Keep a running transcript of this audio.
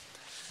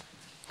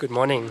Good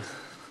morning.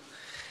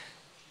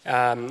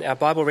 Our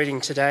Bible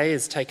reading today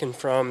is taken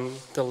from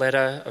the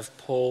letter of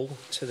Paul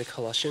to the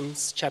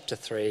Colossians, chapter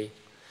 3,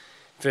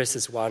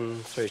 verses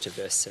 1 through to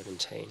verse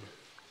 17.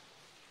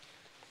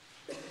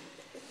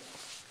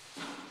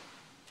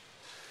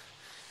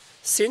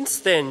 Since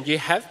then you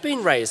have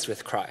been raised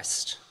with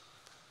Christ.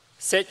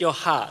 Set your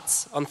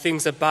hearts on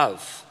things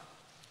above,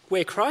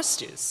 where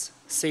Christ is,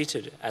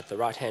 seated at the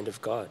right hand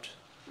of God.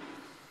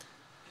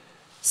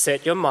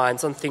 Set your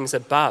minds on things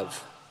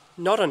above,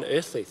 not on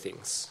earthly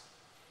things.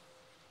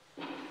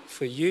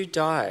 For you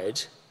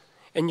died,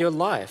 and your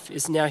life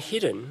is now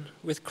hidden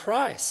with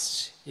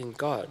Christ in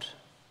God.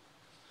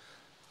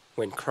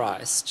 When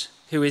Christ,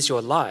 who is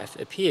your life,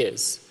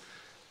 appears,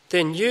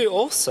 then you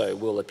also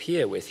will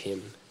appear with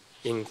him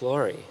in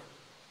glory.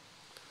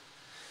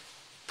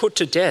 Put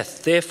to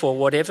death, therefore,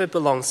 whatever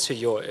belongs to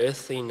your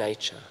earthly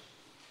nature: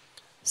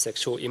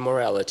 sexual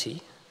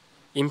immorality,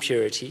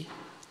 impurity,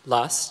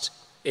 lust,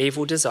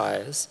 evil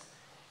desires,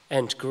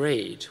 and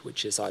greed,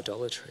 which is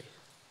idolatry.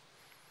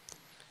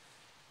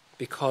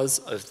 Because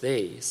of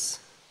these,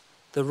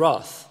 the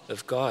wrath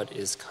of God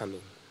is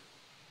coming.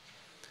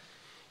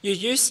 You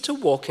used to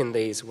walk in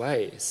these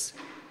ways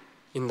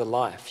in the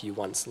life you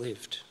once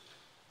lived.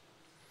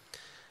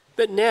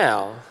 But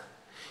now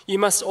you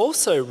must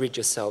also rid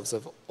yourselves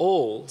of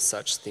all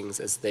such things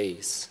as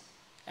these: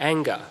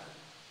 anger,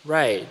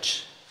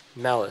 rage,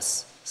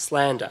 malice,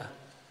 slander,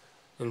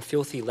 and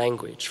filthy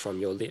language from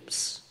your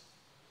lips.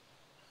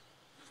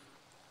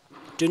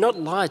 Do not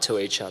lie to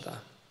each other,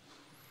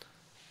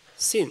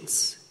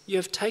 since you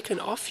have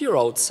taken off your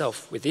old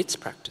self with its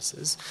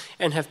practices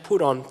and have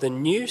put on the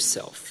new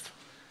self,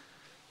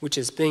 which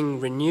is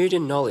being renewed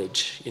in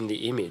knowledge in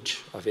the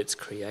image of its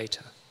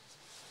creator.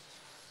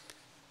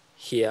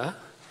 Here,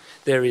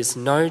 there is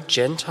no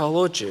Gentile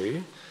or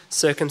Jew,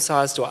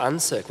 circumcised or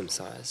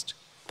uncircumcised,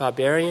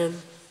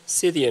 barbarian,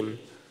 Scythian,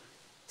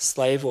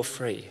 slave or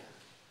free.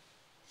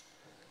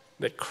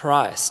 But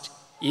Christ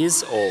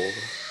is all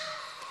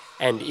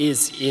and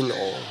is in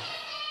all.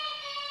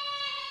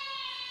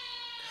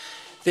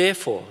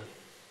 Therefore,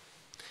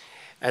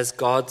 as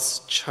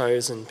God's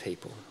chosen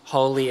people,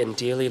 holy and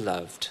dearly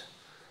loved,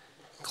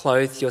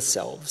 clothe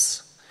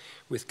yourselves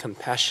with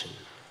compassion,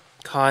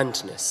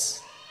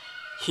 kindness,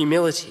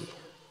 humility,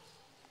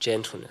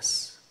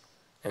 gentleness,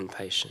 and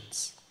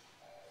patience.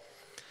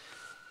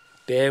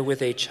 Bear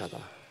with each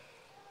other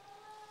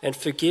and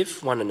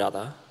forgive one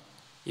another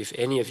if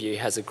any of you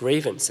has a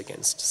grievance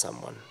against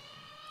someone.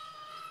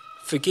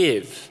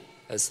 Forgive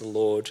as the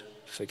Lord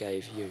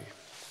forgave you.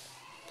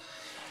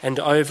 And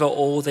over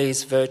all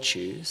these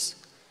virtues,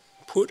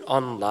 put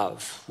on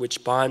love,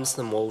 which binds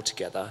them all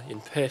together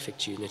in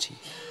perfect unity.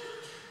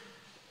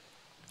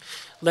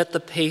 Let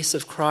the peace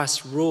of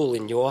Christ rule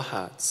in your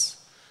hearts,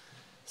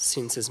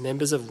 since as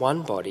members of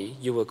one body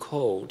you were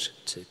called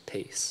to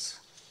peace,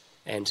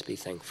 and be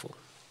thankful.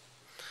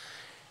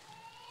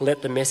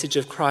 Let the message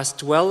of Christ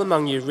dwell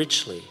among you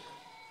richly,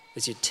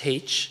 as you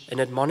teach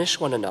and admonish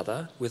one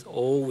another with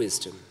all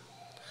wisdom,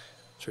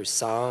 through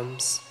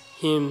psalms,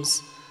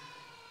 hymns,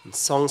 and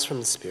songs from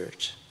the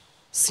Spirit,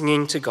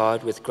 singing to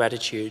God with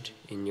gratitude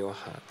in your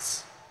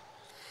hearts.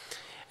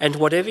 And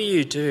whatever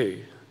you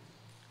do,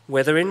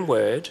 whether in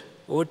word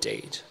or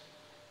deed,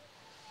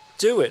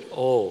 do it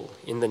all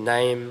in the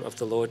name of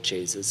the Lord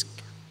Jesus,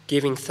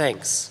 giving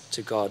thanks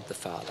to God the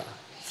Father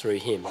through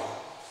him.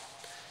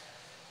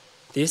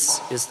 This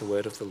is the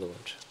word of the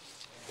Lord.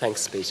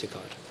 Thanks be to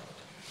God.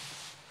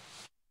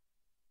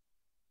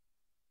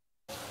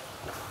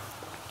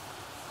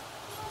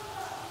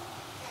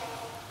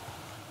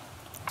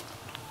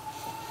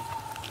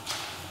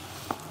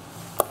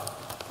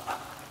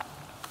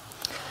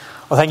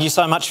 Well, thank you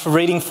so much for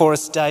reading for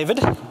us,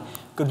 David.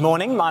 Good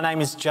morning. My name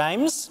is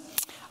James.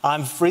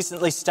 I've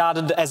recently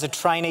started as a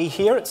trainee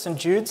here at St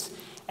Jude's,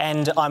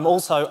 and I'm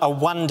also a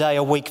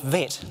one-day-a-week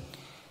vet.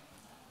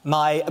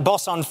 My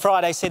boss on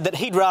Friday said that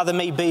he'd rather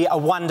me be a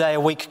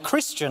one-day-a-week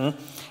Christian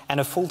and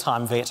a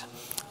full-time vet,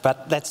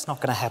 but that's not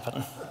going to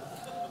happen.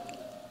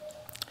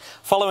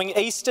 Following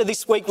Easter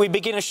this week, we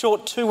begin a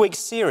short 2-week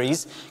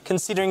series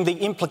considering the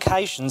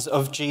implications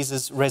of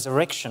Jesus'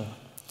 resurrection.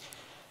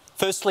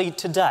 Firstly,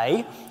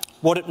 today,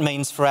 what it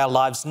means for our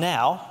lives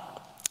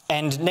now,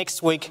 and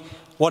next week,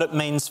 what it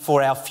means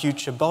for our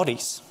future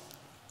bodies.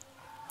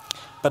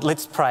 But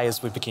let's pray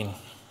as we begin.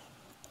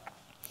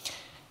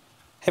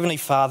 Heavenly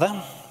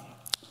Father,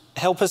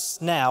 help us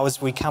now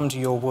as we come to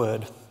your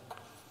word.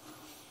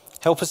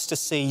 Help us to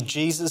see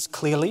Jesus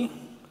clearly.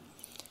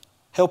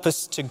 Help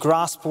us to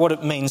grasp what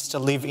it means to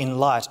live in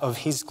light of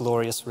his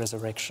glorious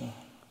resurrection.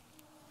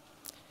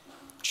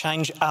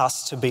 Change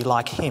us to be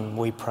like him,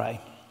 we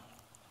pray.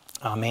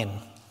 Amen.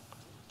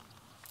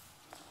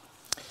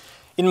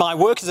 In my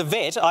work as a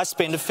vet, I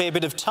spend a fair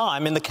bit of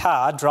time in the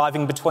car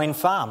driving between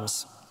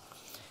farms.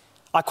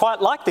 I quite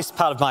like this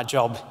part of my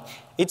job.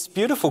 It's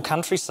beautiful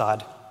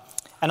countryside,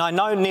 and I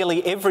know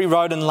nearly every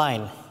road and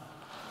lane.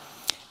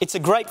 It's a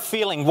great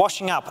feeling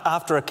washing up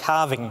after a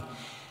calving,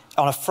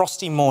 on a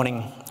frosty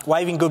morning,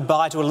 waving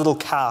goodbye to a little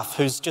calf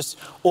who's just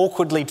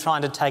awkwardly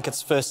trying to take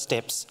its first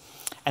steps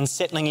and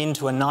settling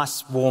into a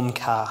nice warm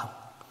car.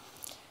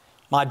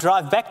 My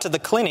drive back to the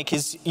clinic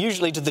is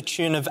usually to the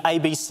tune of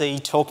ABC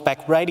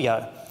Talkback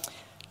Radio.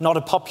 Not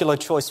a popular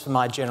choice for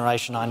my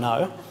generation, I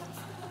know.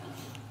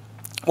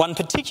 One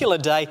particular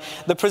day,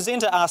 the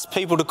presenter asked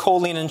people to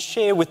call in and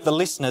share with the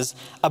listeners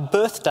a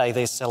birthday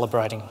they're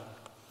celebrating.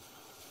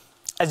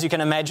 As you can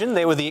imagine,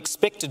 there were the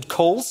expected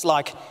calls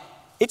like,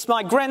 "It's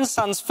my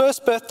grandson's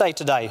first birthday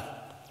today."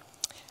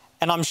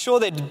 And I'm sure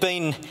there'd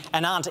been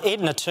an Aunt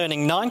Edna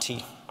turning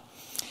 90.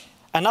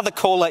 Another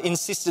caller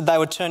insisted they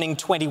were turning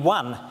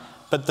 21,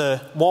 but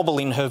the wobble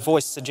in her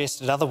voice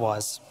suggested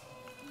otherwise.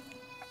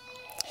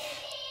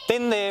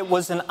 Then there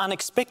was an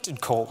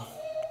unexpected call.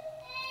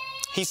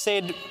 He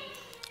said,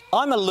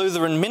 "I'm a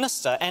Lutheran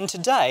minister and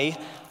today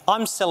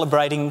I'm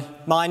celebrating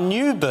my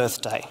new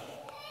birthday."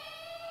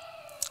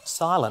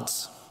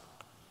 Silence.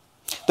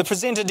 The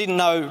presenter didn't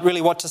know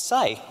really what to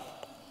say.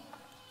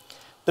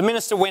 The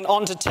minister went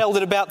on to tell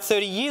that about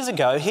 30 years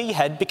ago he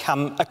had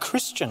become a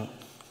Christian.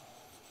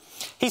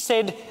 He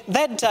said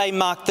that day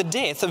marked the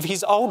death of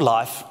his old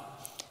life,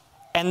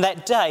 and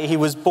that day he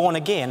was born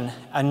again,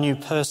 a new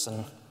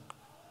person.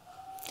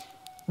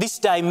 This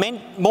day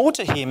meant more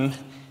to him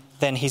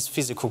than his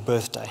physical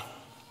birthday.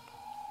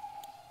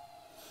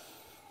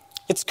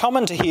 It's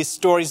common to hear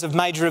stories of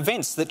major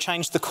events that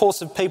changed the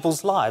course of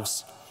people's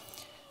lives.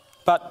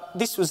 But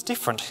this was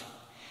different.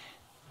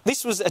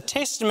 This was a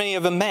testimony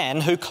of a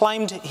man who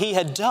claimed he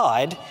had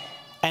died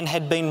and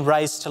had been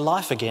raised to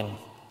life again.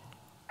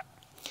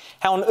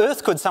 How on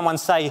earth could someone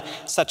say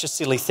such a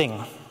silly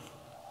thing?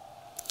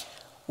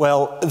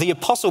 Well, the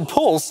Apostle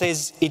Paul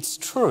says it's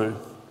true.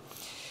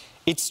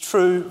 It's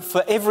true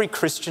for every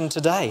Christian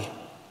today.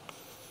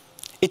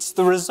 It's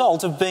the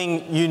result of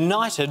being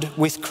united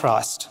with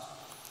Christ.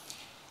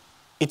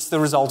 It's the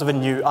result of a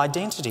new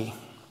identity,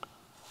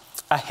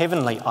 a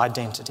heavenly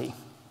identity.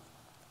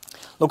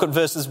 Look at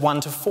verses 1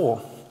 to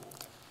 4.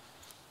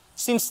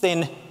 "Since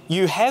then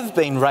you have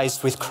been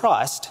raised with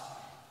Christ,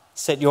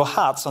 set your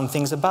hearts on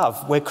things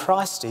above, where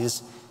Christ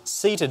is,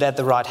 seated at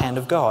the right hand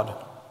of God.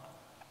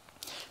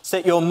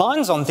 Set your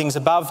minds on things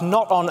above,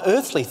 not on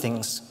earthly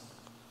things.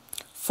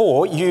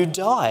 For you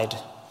died,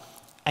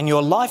 and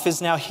your life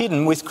is now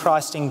hidden with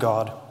Christ in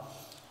God.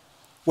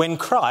 When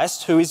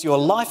Christ, who is your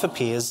life,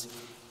 appears,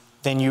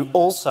 then you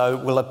also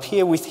will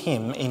appear with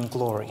him in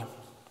glory."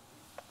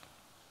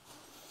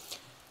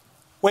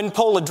 When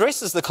Paul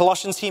addresses the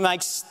Colossians, he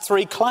makes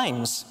three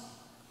claims.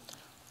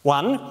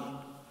 1,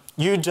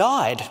 you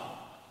died.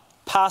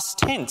 Past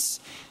tense.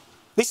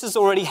 This has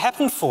already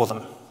happened for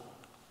them.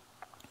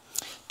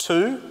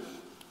 2,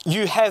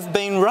 you have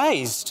been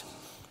raised.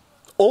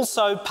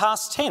 Also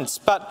past tense,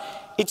 but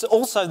it's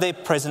also their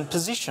present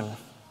position.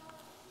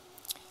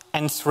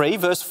 And 3,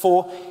 verse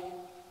 4,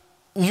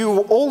 you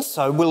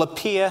also will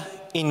appear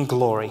in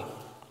glory.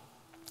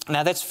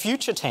 Now that's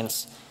future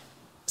tense,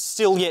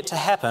 still yet to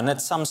happen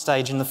at some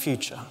stage in the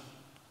future.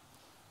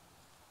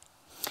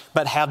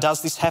 But how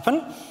does this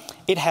happen?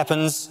 It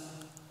happens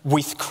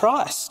with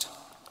Christ.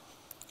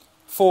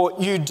 For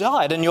you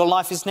died and your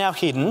life is now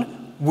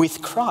hidden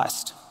with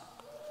Christ.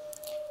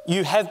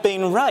 You have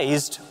been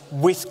raised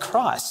with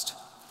Christ.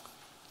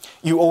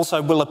 You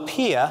also will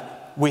appear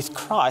with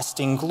Christ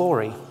in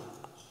glory.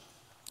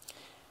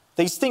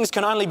 These things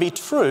can only be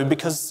true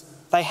because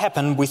they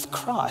happen with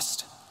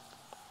Christ.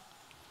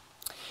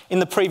 In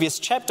the previous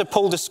chapter,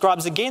 Paul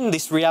describes again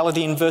this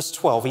reality in verse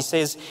 12. He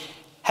says,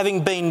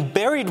 having been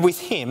buried with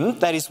him,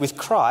 that is with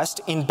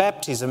Christ, in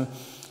baptism,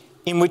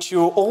 in which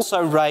you were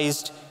also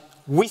raised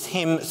with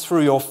him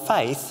through your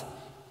faith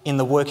in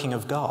the working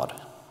of God.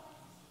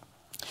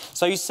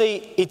 So you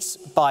see, it's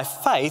by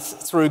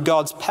faith through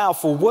God's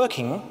powerful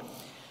working,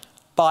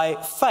 by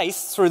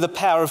faith through the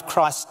power of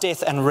Christ's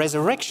death and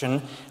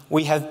resurrection,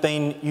 we have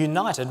been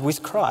united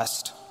with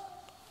Christ.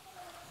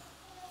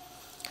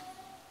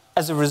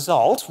 As a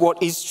result,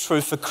 what is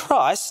true for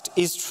Christ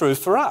is true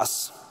for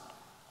us.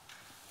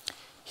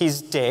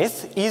 His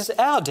death is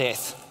our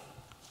death.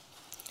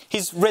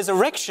 His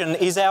resurrection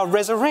is our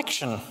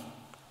resurrection.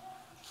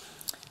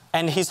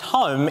 And his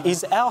home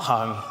is our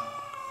home.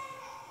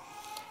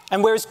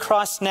 And where is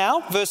Christ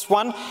now? Verse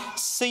 1,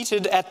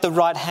 seated at the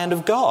right hand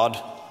of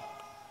God.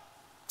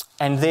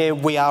 And there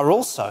we are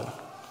also.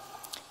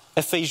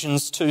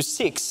 Ephesians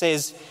 2:6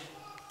 says,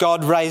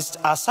 God raised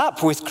us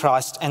up with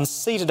Christ and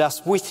seated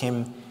us with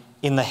him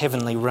in the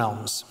heavenly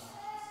realms.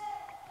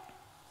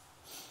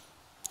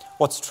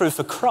 What's true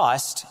for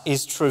Christ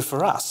is true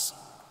for us.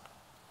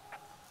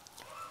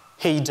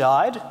 He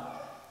died,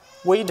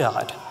 we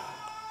died.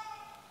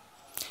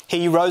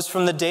 He rose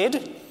from the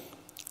dead,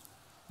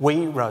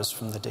 we rose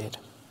from the dead.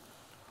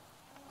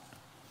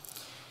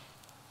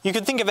 You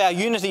could think of our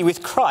unity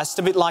with Christ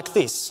a bit like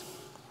this.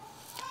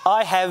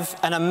 I have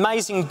an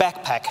amazing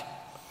backpack.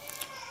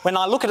 When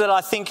I look at it,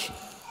 I think,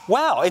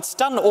 wow, it's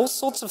done all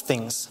sorts of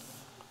things.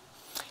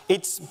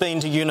 It's been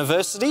to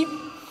university,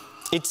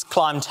 it's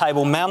climbed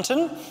Table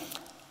Mountain.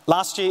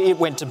 Last year it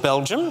went to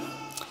Belgium.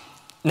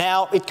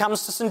 Now it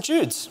comes to St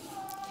Jude's.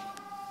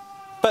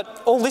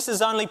 But all this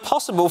is only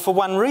possible for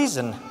one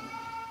reason.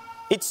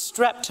 It's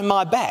strapped to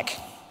my back.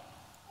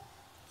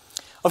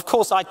 Of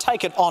course, I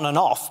take it on and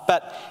off,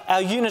 but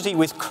our unity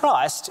with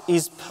Christ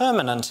is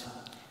permanent,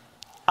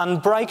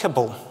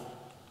 unbreakable.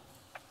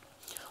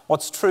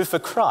 What's true for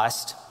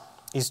Christ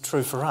is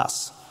true for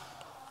us.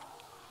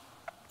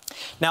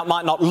 Now, it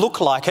might not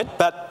look like it,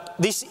 but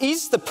this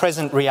is the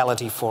present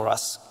reality for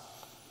us.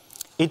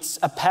 It's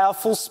a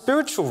powerful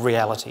spiritual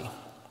reality.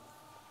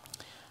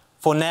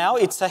 For now,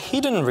 it's a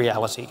hidden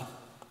reality.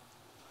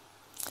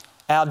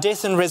 Our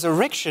death and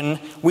resurrection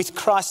with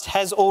Christ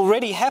has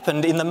already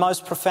happened in the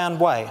most profound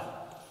way.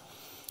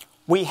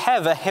 We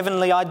have a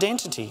heavenly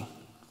identity.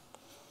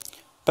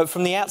 But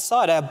from the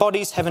outside, our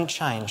bodies haven't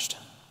changed.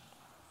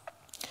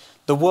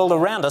 The world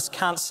around us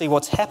can't see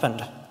what's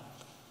happened.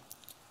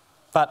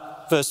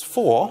 But verse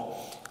 4,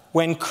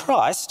 when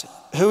Christ,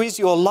 who is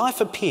your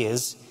life,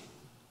 appears,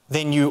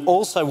 then you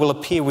also will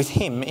appear with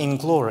him in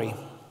glory.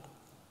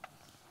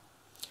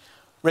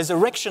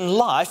 Resurrection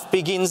life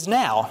begins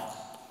now,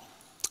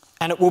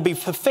 and it will be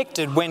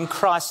perfected when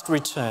Christ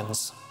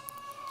returns.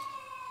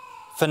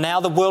 For now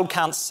the world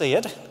can't see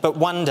it, but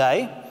one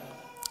day,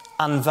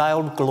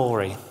 unveiled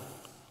glory.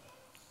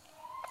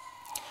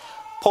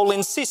 Paul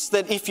insists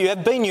that if you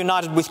have been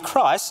united with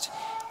Christ,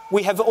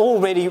 we have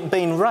already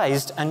been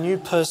raised a new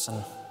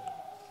person.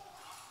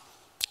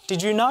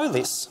 Did you know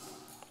this?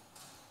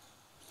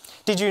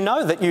 Did you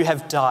know that you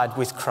have died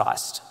with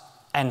Christ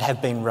and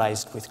have been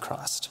raised with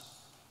Christ?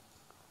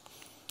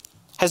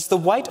 Has the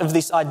weight of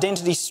this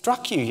identity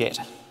struck you yet?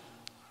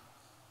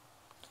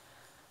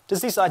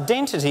 Does this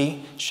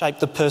identity shape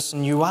the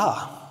person you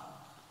are?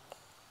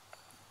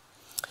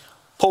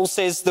 Paul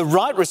says the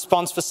right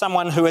response for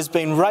someone who has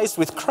been raised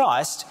with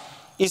Christ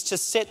is to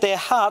set their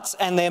hearts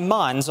and their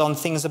minds on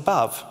things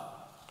above.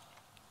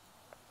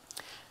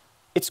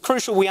 It's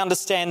crucial we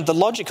understand the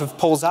logic of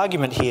Paul's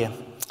argument here.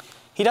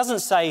 He doesn't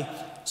say,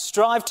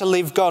 strive to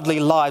live godly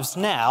lives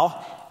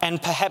now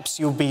and perhaps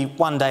you'll be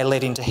one day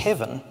led into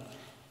heaven.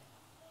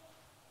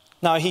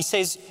 No, he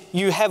says,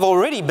 you have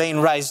already been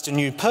raised a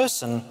new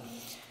person.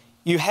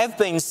 You have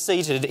been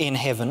seated in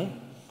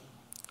heaven.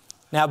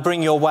 Now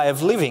bring your way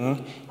of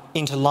living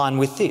into line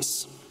with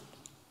this.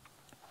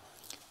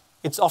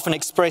 It's often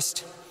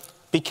expressed,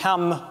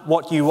 become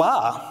what you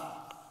are.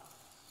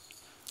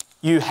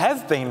 You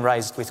have been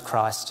raised with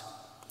Christ.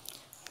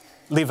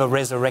 Live a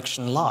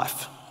resurrection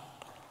life.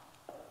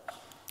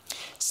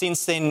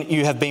 Since then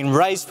you have been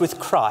raised with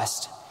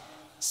Christ.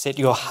 Set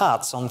your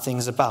hearts on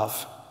things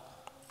above.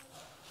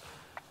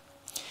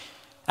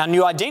 Our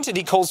new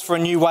identity calls for a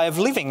new way of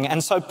living,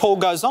 and so Paul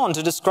goes on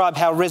to describe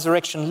how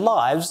resurrection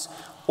lives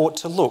ought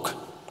to look.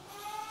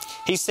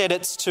 He said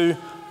it's to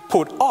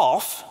put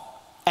off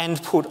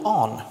and put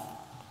on.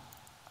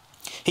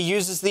 He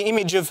uses the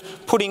image of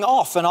putting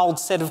off an old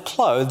set of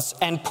clothes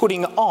and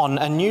putting on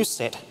a new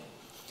set.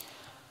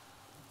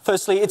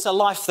 Firstly, it's a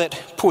life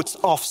that puts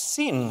off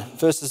sin,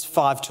 verses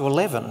 5 to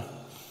 11.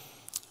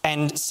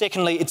 And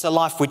secondly, it's a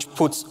life which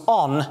puts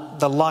on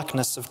the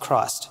likeness of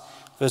Christ,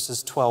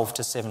 verses 12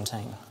 to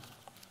 17.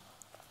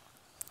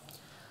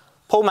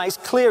 Paul makes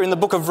clear in the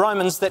book of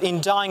Romans that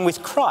in dying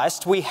with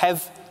Christ, we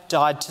have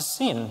died to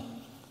sin.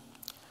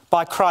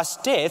 By Christ's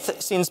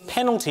death, sin's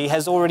penalty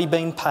has already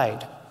been paid.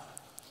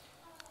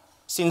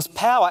 Sin's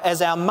power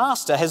as our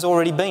master has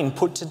already been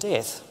put to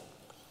death.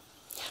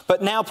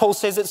 But now Paul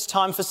says it's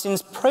time for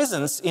sin's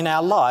presence in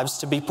our lives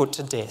to be put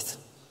to death.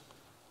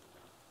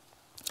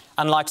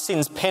 Unlike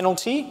sin's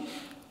penalty,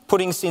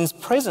 putting sin's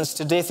presence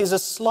to death is a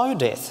slow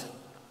death,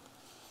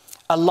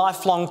 a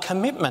lifelong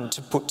commitment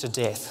to put to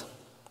death.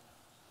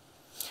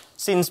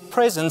 Sin's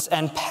presence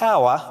and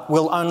power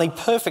will only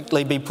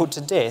perfectly be put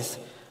to death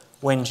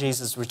when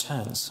Jesus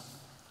returns.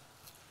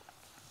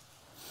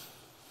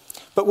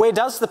 But where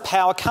does the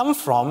power come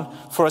from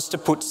for us to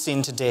put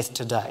sin to death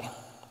today?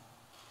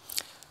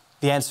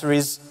 The answer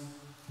is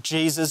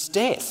Jesus'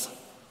 death.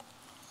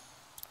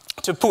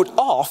 To put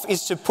off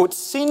is to put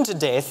sin to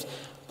death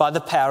by the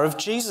power of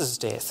Jesus'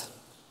 death.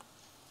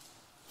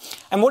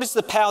 And what is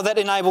the power that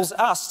enables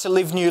us to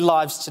live new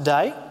lives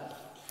today?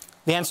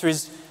 The answer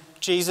is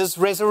Jesus'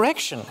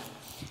 resurrection.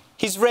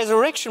 His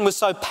resurrection was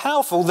so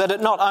powerful that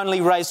it not only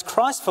raised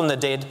Christ from the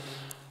dead,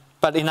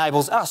 but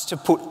enables us to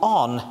put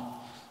on,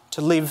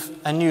 to live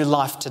a new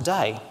life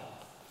today.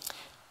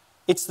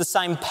 It's the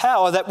same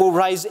power that will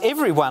raise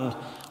everyone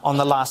on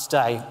the last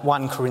day,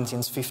 1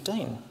 Corinthians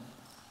 15.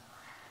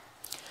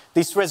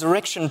 This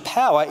resurrection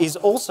power is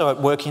also at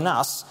work in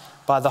us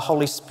by the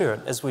Holy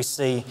Spirit, as we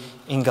see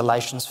in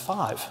Galatians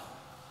 5.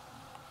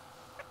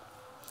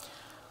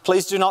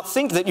 Please do not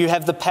think that you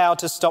have the power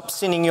to stop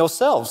sinning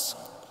yourselves.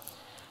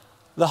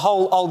 The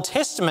whole Old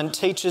Testament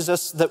teaches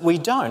us that we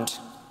don't.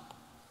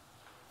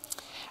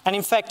 And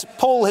in fact,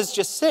 Paul has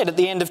just said at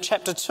the end of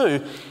chapter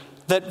 2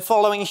 that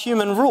following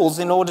human rules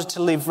in order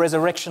to live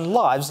resurrection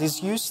lives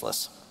is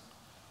useless.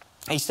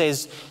 He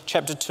says,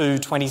 chapter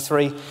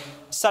 2:23,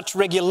 such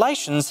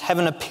regulations have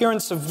an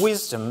appearance of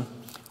wisdom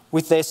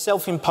with their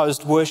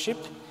self-imposed worship,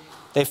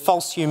 their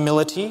false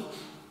humility,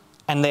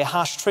 and their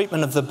harsh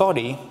treatment of the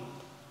body,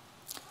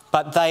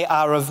 but they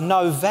are of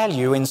no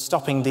value in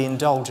stopping the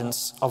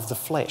indulgence of the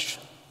flesh.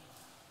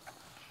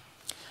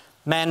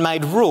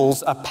 Man-made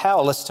rules are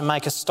powerless to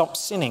make us stop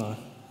sinning.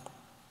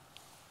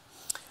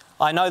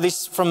 I know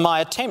this from my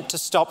attempt to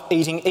stop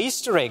eating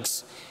Easter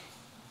eggs.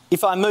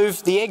 If I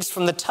move the eggs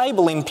from the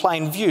table in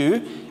plain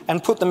view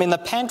and put them in the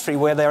pantry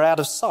where they're out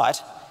of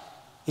sight,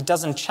 it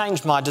doesn't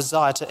change my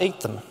desire to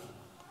eat them.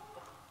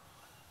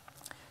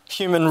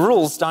 Human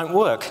rules don't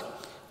work.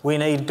 We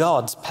need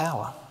God's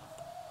power.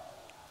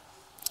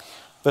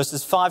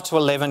 Verses 5 to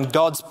 11,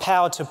 God's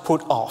power to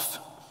put off.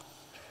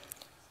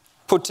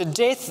 Put to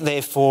death,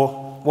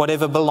 therefore,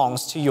 whatever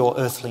belongs to your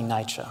earthly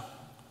nature.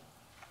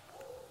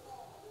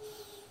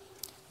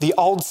 The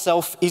old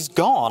self is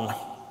gone.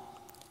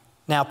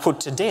 Now put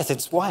to death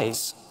its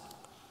ways.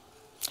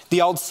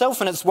 The old self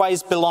and its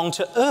ways belong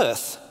to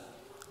earth.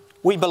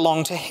 We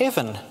belong to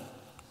heaven.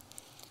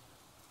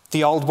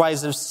 The old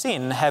ways of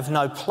sin have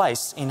no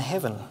place in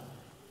heaven.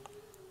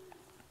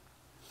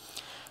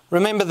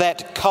 Remember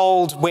that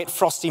cold, wet,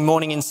 frosty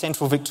morning in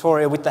central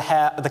Victoria with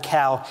the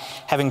cow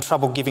having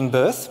trouble giving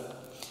birth?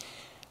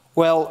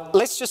 Well,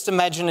 let's just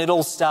imagine it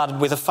all started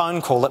with a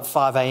phone call at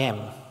 5 a.m.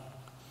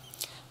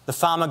 The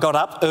farmer got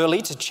up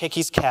early to check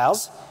his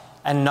cows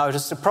and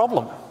noticed a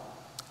problem.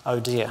 Oh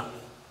dear.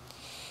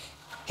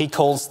 He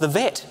calls the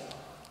vet.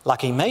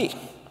 Lucky me.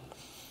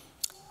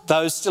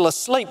 Though still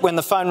asleep when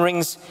the phone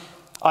rings,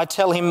 I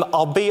tell him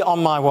I'll be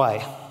on my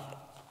way.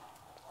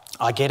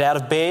 I get out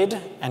of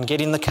bed and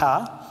get in the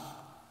car.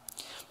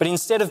 But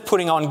instead of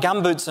putting on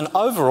gumboots and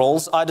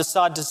overalls, I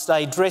decide to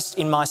stay dressed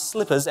in my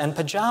slippers and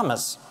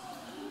pyjamas.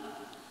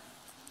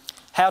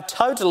 How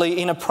totally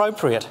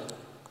inappropriate.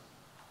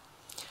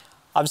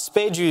 I've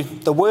spared you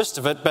the worst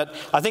of it, but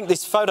I think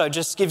this photo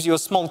just gives you a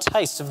small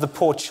taste of the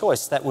poor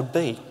choice that would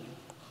be.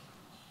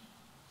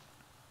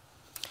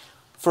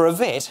 For a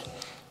vet,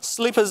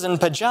 slippers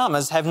and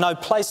pyjamas have no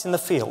place in the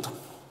field.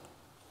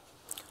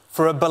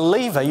 For a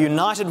believer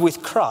united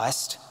with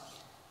Christ,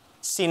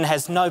 sin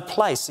has no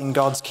place in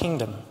God's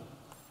kingdom.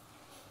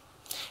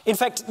 In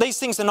fact, these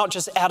things are not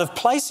just out of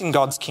place in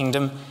God's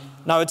kingdom.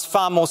 No, it's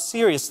far more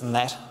serious than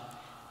that.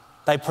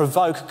 They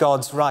provoke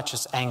God's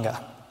righteous anger.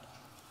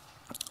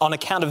 On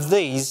account of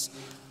these,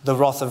 the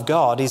wrath of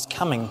God is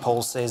coming,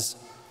 Paul says.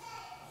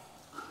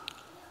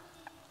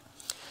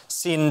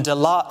 Sin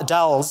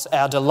dulls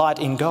our delight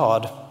in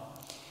God.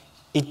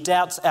 It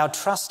doubts our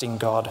trust in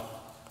God.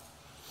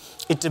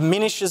 It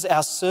diminishes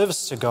our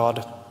service to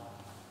God.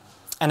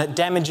 And it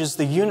damages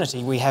the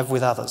unity we have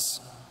with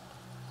others.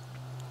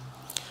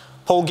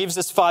 Paul gives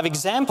us 5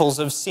 examples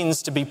of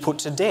sins to be put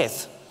to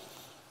death: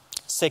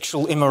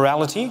 sexual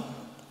immorality,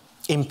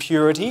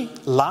 impurity,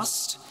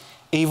 lust,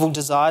 evil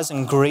desires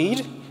and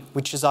greed,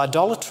 which is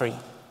idolatry.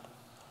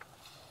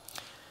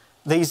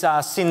 These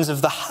are sins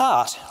of the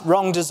heart,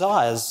 wrong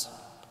desires.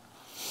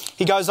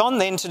 He goes on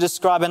then to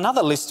describe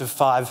another list of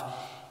 5: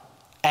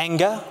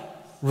 anger,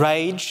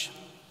 rage,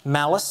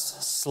 malice,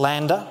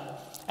 slander,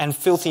 and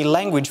filthy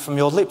language from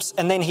your lips.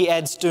 And then he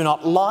adds, do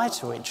not lie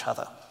to each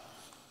other.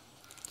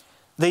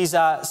 These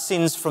are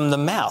sins from the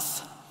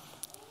mouth,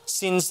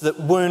 sins that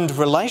wound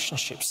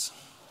relationships.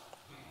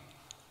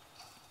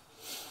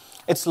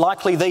 It's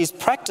likely these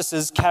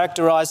practices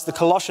characterise the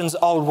Colossians'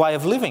 old way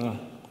of living.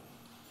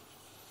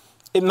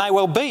 It may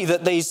well be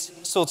that these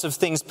sorts of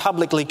things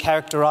publicly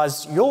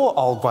characterise your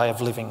old way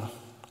of living.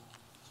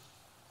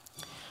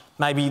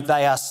 Maybe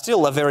they are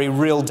still a very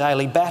real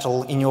daily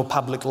battle in your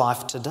public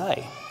life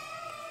today.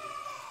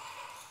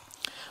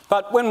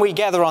 But when we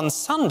gather on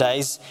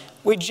Sundays,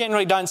 we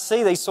generally don't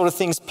see these sort of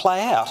things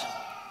play out.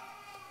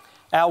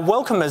 Our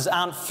welcomers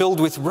aren't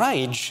filled with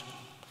rage.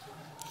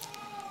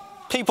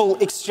 People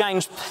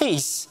exchange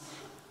peace,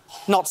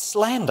 not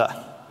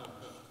slander.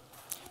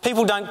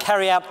 People don't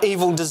carry out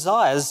evil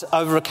desires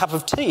over a cup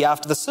of tea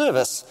after the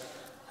service.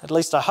 At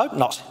least I hope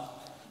not.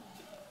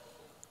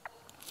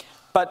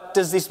 But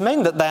does this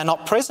mean that they are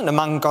not present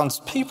among God's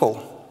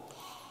people?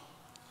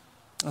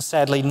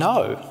 Sadly,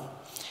 no.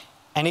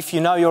 And if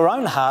you know your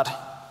own heart,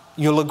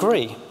 you'll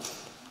agree.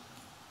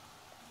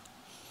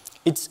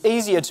 It's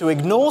easier to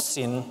ignore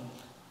sin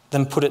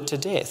than put it to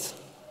death.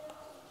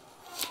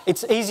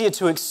 It's easier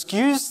to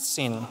excuse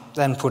sin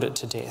than put it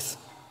to death.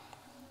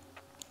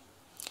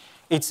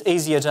 It's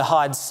easier to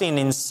hide sin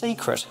in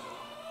secret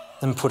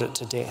than put it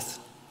to death.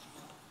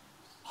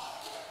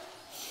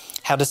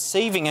 How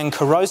deceiving and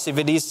corrosive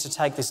it is to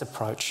take this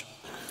approach.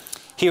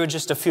 Here are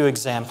just a few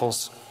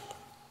examples.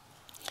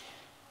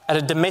 At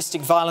a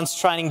domestic violence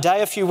training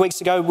day a few weeks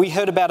ago, we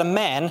heard about a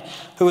man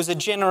who was a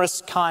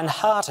generous,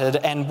 kind-hearted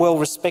and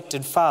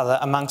well-respected father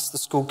amongst the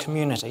school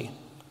community.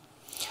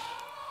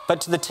 But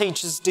to the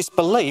teacher's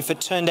disbelief,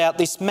 it turned out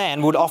this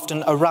man would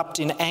often erupt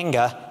in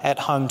anger at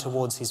home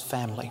towards his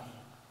family.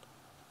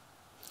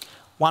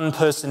 One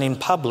person in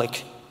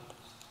public,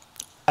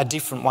 a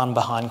different one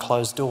behind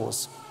closed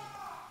doors.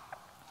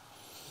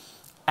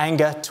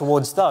 Anger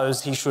towards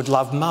those he should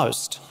love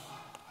most.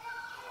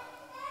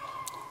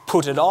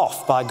 Put it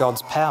off by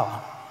God's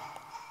power.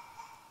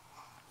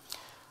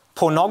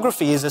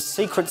 Pornography is a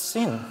secret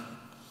sin.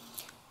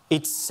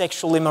 It's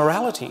sexual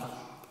immorality,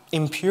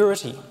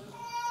 impurity,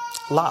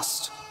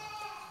 lust.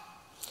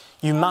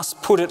 You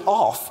must put it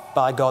off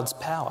by God's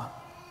power.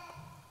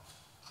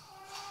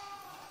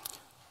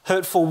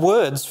 Hurtful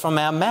words from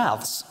our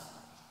mouths.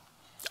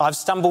 I've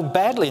stumbled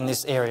badly in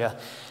this area.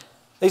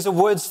 These are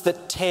words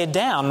that tear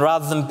down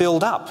rather than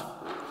build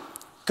up.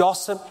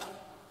 Gossip,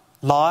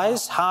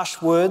 lies, harsh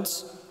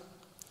words,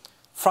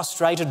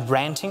 frustrated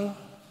ranting,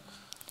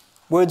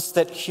 words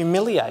that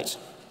humiliate,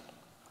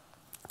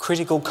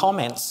 critical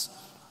comments.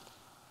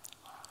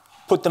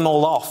 Put them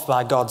all off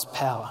by God's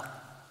power.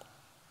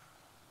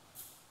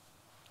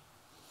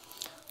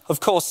 Of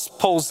course,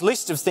 Paul's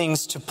list of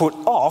things to put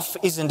off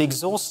isn't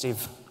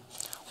exhaustive.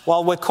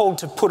 While we're called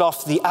to put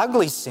off the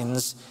ugly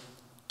sins,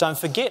 don't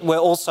forget we're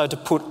also to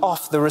put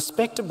off the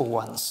respectable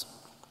ones.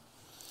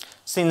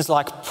 Sins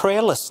like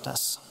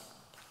prayerlessness,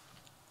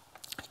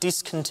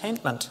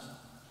 discontentment,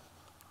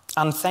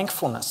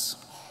 unthankfulness.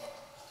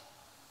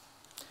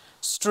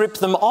 Strip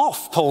them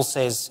off, Paul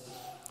says.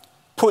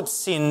 Put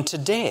sin to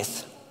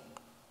death.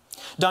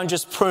 Don't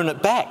just prune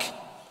it back.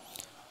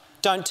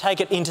 Don't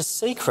take it into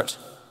secret.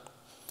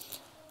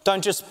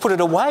 Don't just put it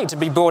away to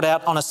be brought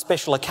out on a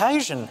special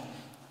occasion.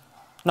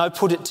 No,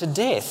 put it to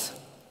death.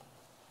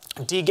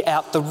 Dig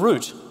out the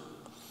root.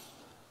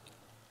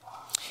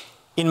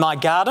 In my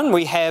garden,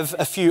 we have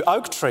a few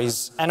oak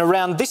trees, and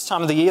around this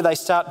time of the year, they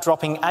start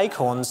dropping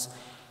acorns,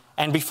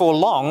 and before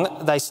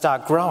long, they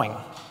start growing.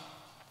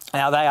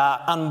 Now, they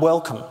are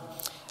unwelcome.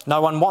 No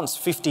one wants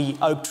 50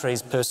 oak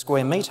trees per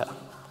square metre.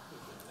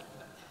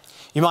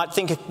 You might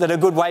think that a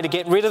good way to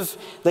get rid of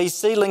these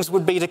seedlings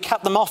would be to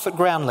cut them off at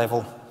ground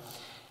level.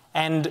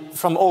 And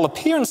from all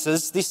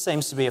appearances, this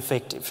seems to be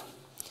effective.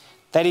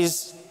 That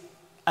is,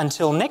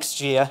 until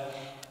next year,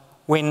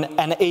 when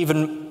an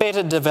even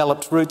better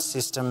developed root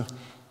system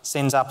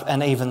sends up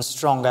an even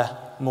stronger,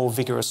 more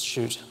vigorous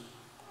shoot.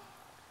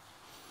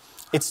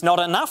 It's not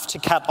enough to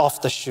cut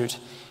off the shoot.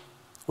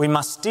 We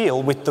must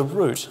deal with the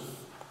root.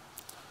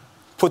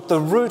 Put the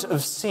root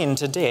of sin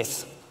to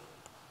death.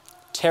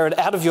 Tear it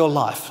out of your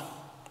life.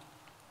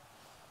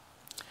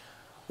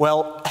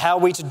 Well, how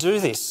are we to do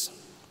this?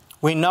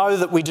 We know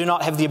that we do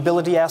not have the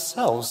ability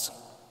ourselves.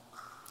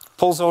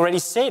 Paul's already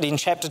said in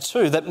chapter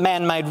 2 that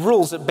man-made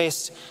rules at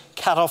best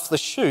cut off the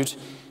shoot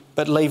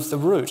but leave the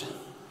root.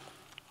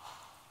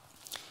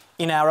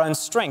 In our own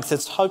strength,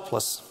 it's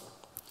hopeless.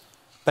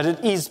 But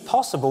it is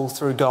possible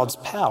through God's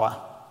power.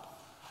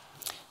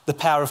 The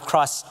power of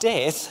Christ's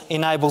death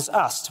enables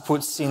us to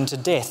put sin to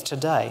death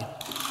today.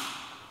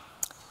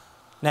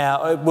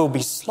 Now, it will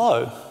be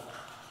slow.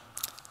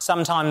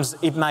 Sometimes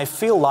it may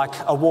feel like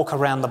a walk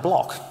around the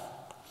block.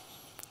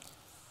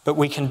 But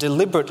we can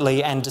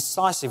deliberately and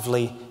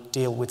decisively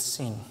deal with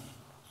sin.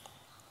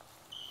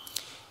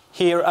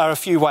 Here are a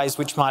few ways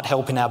which might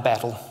help in our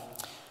battle.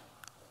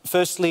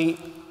 Firstly,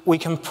 we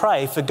can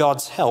pray for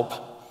God's help.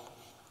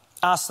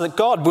 Ask that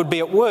God would be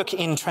at work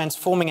in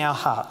transforming our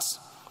hearts.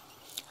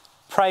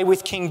 Pray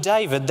with King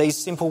David these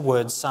simple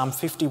words, Psalm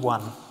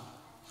 51.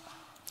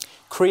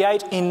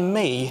 Create in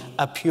me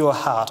a pure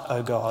heart,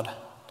 O God,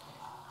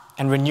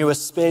 and renew a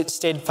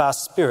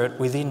steadfast spirit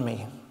within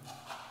me.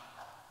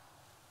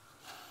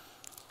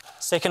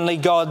 Secondly,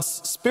 God's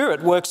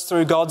Spirit works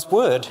through God's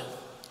Word.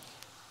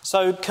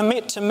 So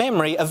commit to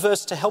memory a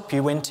verse to help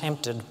you when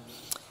tempted.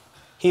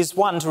 Here's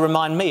one to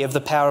remind me of the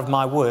power of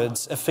my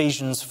words,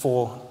 Ephesians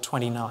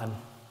 4:29.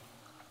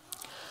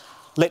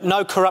 Let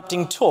no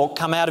corrupting talk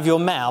come out of your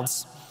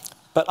mouths,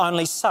 but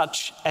only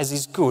such as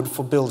is good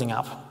for building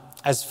up,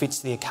 as fits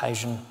the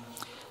occasion,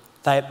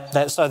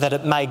 so that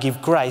it may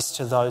give grace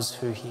to those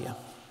who hear.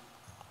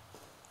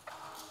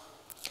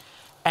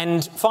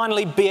 And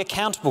finally, be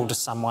accountable to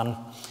someone.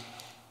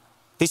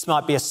 This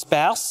might be a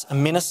spouse, a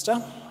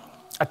minister,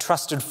 a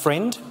trusted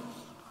friend,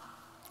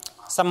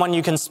 someone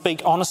you can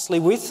speak honestly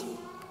with,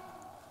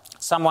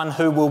 someone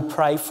who will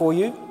pray for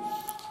you,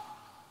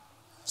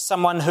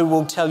 someone who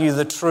will tell you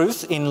the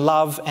truth in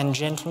love and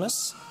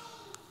gentleness,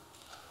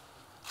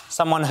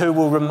 someone who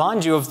will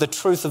remind you of the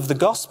truth of the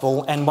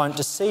gospel and won't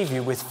deceive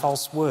you with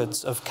false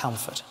words of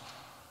comfort.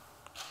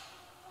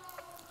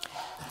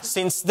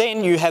 Since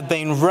then you have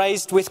been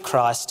raised with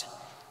Christ,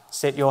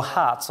 set your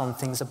hearts on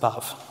things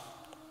above.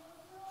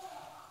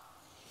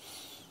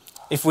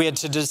 If we are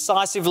to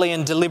decisively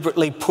and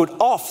deliberately put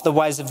off the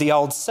ways of the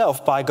old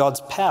self by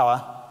God's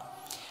power,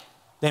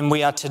 then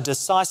we are to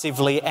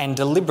decisively and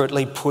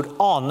deliberately put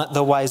on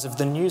the ways of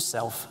the new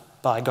self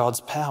by God's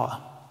power.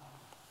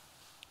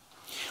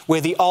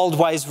 Where the old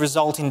ways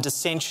result in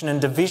dissension and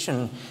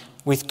division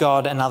with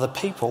God and other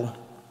people,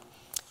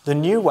 the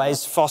new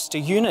ways foster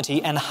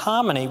unity and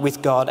harmony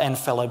with God and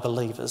fellow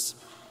believers.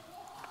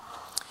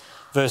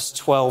 Verse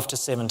 12 to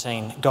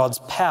 17, God's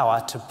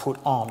power to put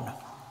on.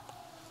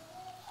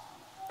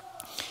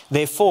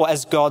 Therefore,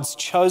 as God's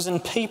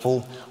chosen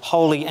people,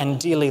 holy and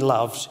dearly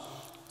loved,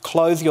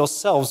 clothe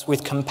yourselves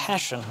with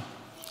compassion,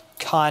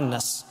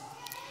 kindness,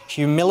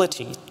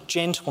 humility,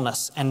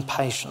 gentleness, and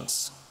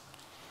patience.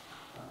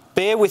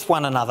 Bear with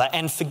one another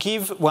and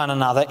forgive one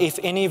another if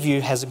any of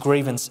you has a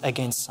grievance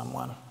against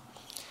someone.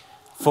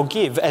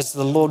 Forgive as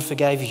the Lord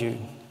forgave you.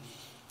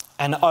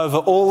 And over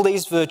all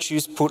these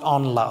virtues put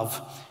on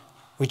love,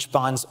 which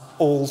binds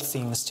all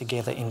things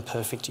together in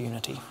perfect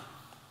unity.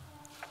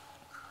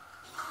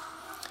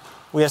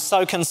 We are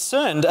so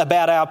concerned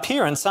about our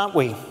appearance, aren't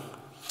we?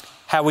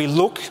 How we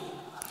look,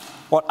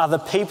 what other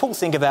people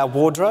think of our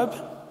wardrobe.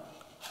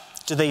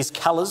 Do these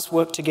colours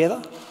work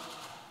together?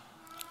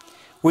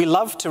 We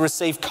love to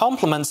receive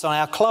compliments on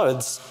our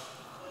clothes.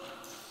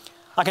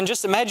 I can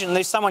just imagine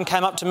if someone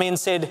came up to me and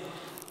said,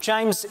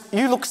 "James,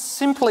 you look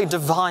simply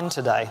divine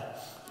today."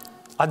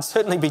 I'd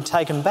certainly be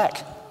taken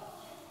back.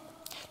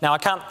 Now, I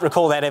can't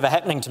recall that ever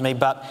happening to me,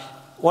 but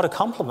what a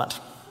compliment.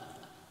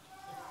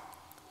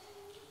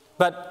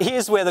 But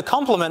here's where the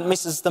compliment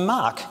misses the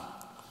mark.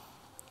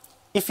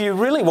 If you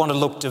really want to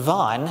look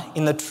divine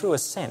in the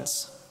truest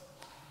sense,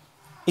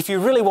 if you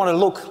really want to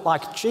look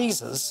like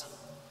Jesus,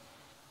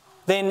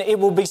 then it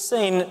will be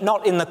seen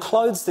not in the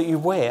clothes that you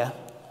wear,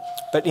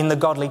 but in the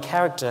godly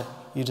character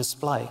you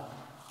display.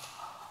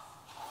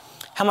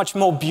 How much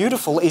more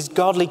beautiful is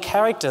godly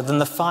character than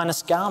the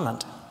finest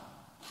garment?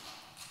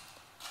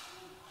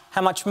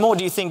 How much more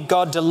do you think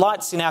God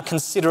delights in our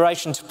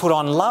consideration to put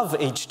on love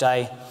each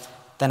day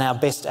than our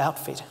best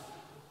outfit?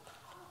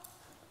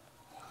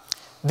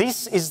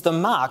 This is the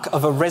mark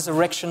of a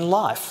resurrection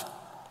life,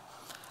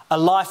 a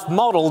life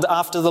modelled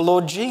after the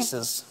Lord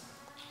Jesus.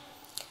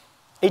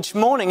 Each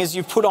morning as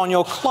you put on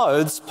your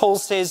clothes, Paul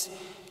says,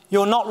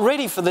 you're not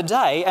ready for the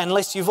day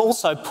unless you've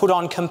also put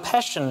on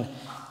compassion,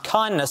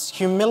 kindness,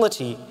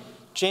 humility,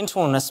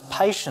 gentleness,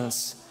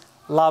 patience,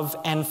 love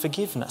and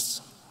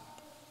forgiveness.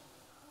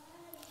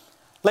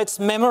 Let's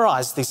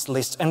memorise this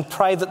list and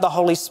pray that the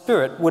Holy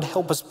Spirit would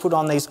help us put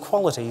on these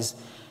qualities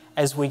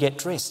as we get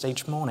dressed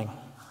each morning.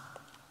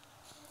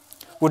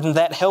 Wouldn't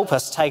that help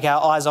us take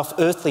our eyes off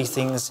earthly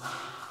things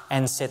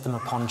and set them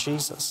upon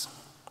Jesus?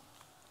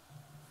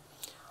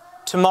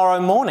 Tomorrow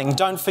morning,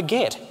 don't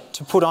forget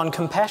to put on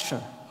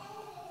compassion,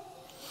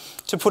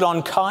 to put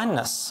on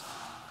kindness,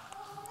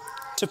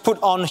 to put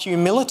on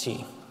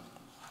humility,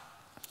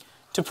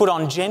 to put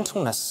on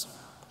gentleness,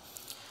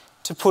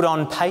 to put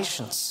on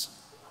patience.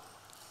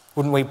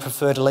 Wouldn't we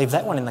prefer to leave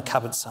that one in the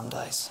cupboard some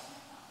days?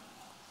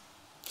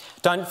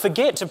 Don't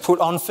forget to put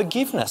on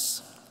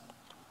forgiveness.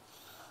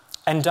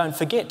 And don't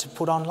forget to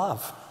put on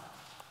love.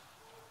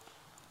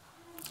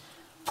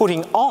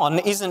 Putting on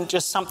isn't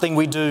just something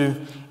we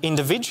do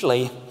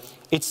individually,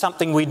 it's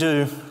something we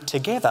do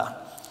together.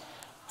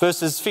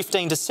 Verses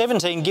 15 to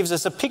 17 gives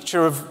us a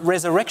picture of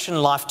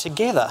resurrection life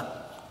together.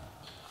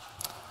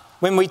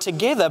 When we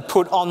together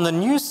put on the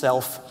new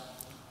self,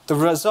 the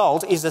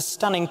result is a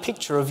stunning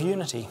picture of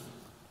unity.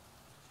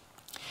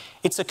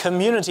 It's a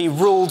community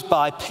ruled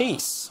by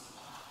peace,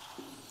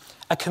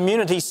 a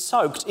community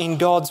soaked in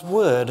God's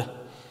word,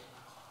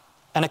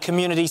 and a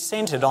community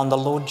centred on the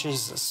Lord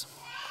Jesus.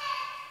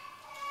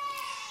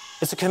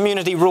 It's a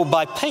community ruled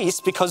by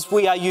peace because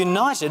we are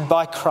united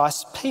by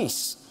Christ's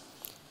peace.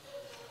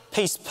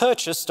 Peace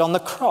purchased on the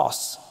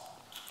cross.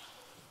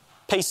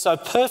 Peace so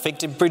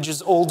perfect it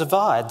bridges all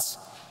divides,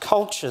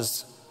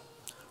 cultures,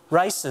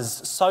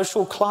 races,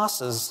 social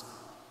classes,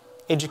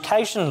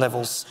 education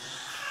levels,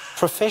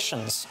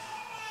 professions.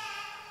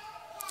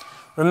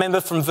 Remember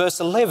from verse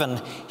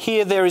 11,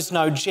 here there is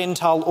no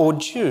Gentile or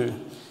Jew,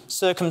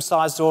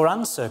 circumcised or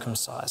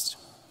uncircumcised,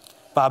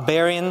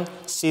 barbarian,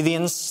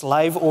 Scythian,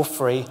 slave or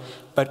free,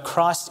 but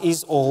Christ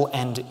is all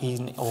and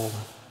in all.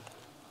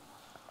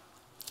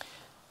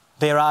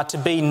 There are to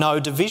be no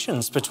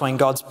divisions between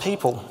God's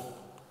people.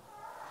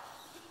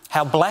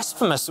 How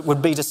blasphemous it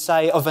would be to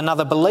say of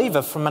another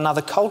believer from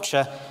another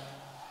culture,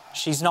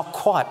 she's not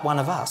quite one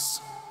of us.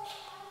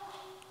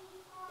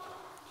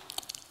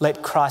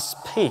 Let Christ's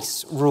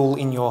peace rule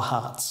in your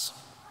hearts.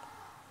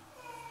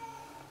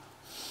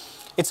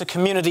 It's a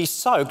community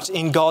soaked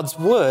in God's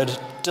word,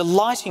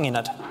 delighting in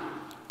it,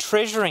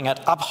 treasuring it,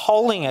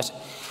 upholding it,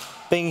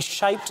 being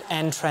shaped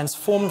and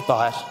transformed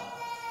by it.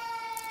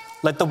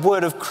 Let the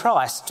word of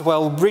Christ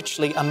dwell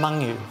richly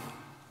among you.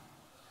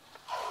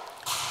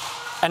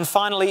 And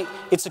finally,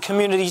 it's a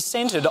community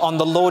centred on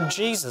the Lord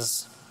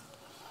Jesus,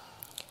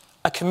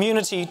 a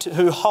community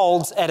who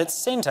holds at its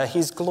centre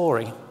his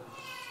glory.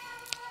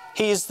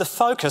 He is the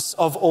focus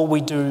of all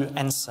we do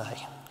and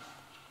say.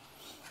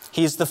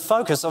 He is the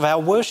focus of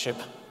our worship,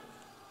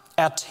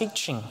 our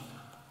teaching,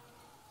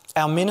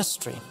 our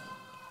ministry.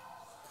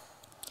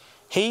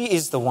 He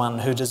is the one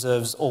who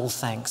deserves all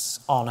thanks,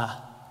 honour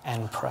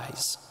and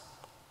praise.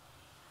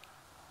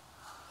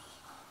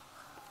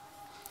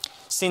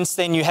 Since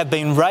then you have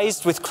been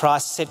raised with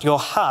Christ, set your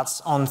hearts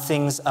on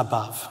things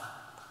above.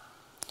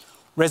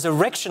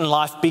 Resurrection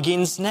life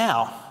begins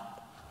now.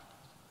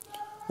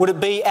 Would it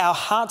be our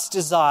heart's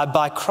desire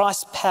by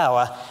Christ's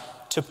power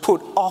to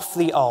put off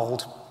the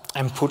old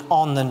and put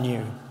on the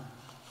new?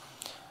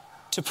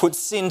 To put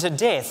sin to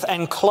death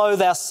and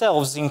clothe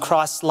ourselves in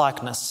Christ's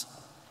likeness?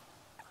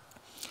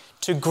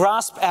 To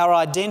grasp our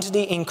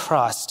identity in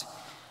Christ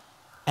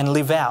and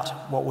live out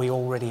what we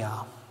already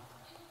are?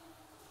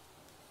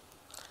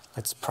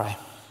 Let's pray.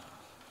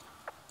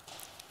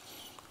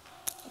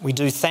 We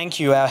do thank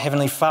you, our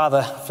Heavenly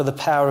Father, for the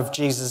power of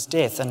Jesus'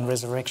 death and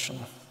resurrection.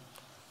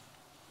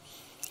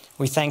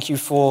 We thank you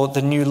for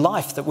the new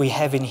life that we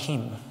have in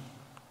him.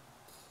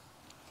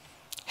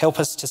 Help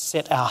us to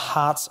set our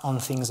hearts on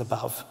things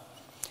above.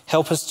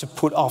 Help us to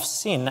put off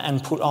sin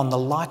and put on the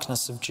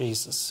likeness of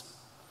Jesus.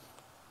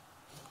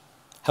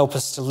 Help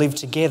us to live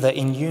together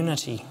in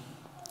unity,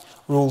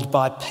 ruled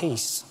by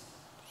peace,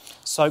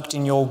 soaked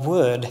in your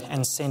word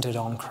and centred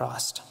on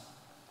Christ.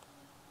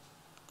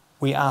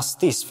 We ask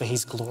this for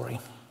his glory.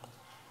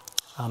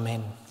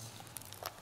 Amen.